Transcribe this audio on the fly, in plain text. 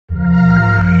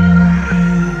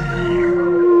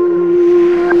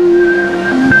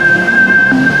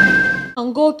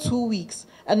go 2 weeks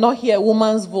and not hear a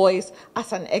woman's voice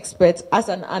as an expert, as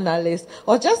an analyst,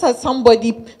 or just as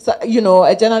somebody,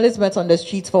 a journalist met on the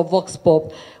streets for Vox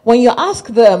Pop. When you ask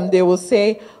them, they will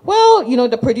say, well,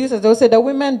 the producers, they'll say the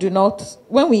women do not,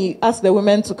 when we ask the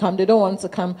women to come, they don't want to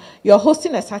come. You're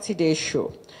hosting a Saturday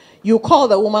show. You call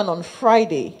the woman on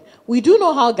Friday. We do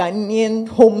know how Ghanaian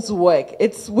homes work.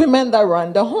 It's women that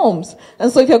run the homes.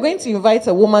 And so if you're going to invite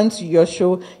a woman to your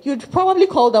show, you'd probably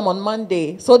call them on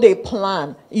Monday so they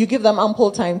plan. You give them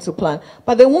ample time to plan.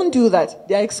 But they won't do that.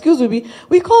 Their excuse will be,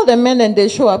 we call the men and they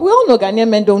show up. We all know Ghanaian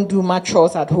men don't do much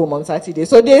chores at home on Saturday.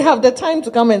 So they have the time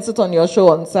to come and sit on your show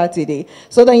on Saturday.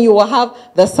 So then you will have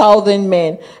the southern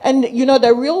men. And,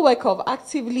 the real work of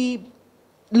actively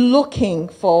looking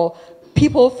for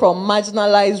people from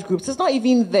marginalized groups, it's not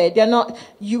even there. They're not,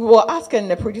 you will ask and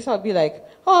the producer will be like,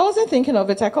 oh, I wasn't thinking of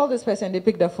it. I called this person, they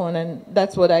picked the phone and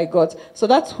that's what I got. So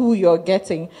that's who you're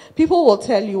getting. People will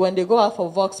tell you when they go out for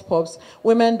Vox Pops,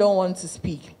 women don't want to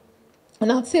speak.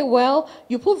 And I'd say, well,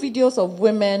 you put videos of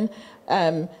women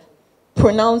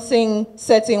pronouncing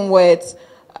certain words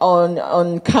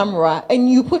on camera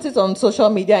and you put it on social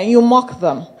media and you mock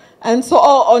them. And so,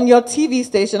 or on your TV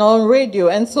station or on radio.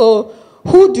 And so,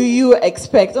 who do you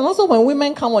expect? And also when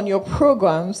women come on your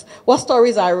programs, what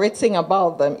stories are written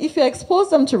about them? If you expose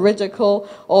them to ridicule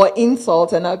or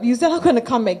insult and abuse, they're not going to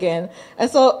come again. And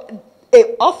so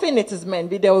often it is men.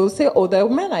 They will say, oh, the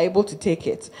men are able to take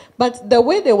it. But the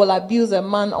way they will abuse a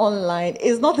man online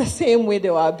is not the same way they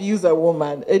will abuse a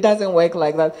woman. It doesn't work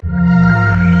like that.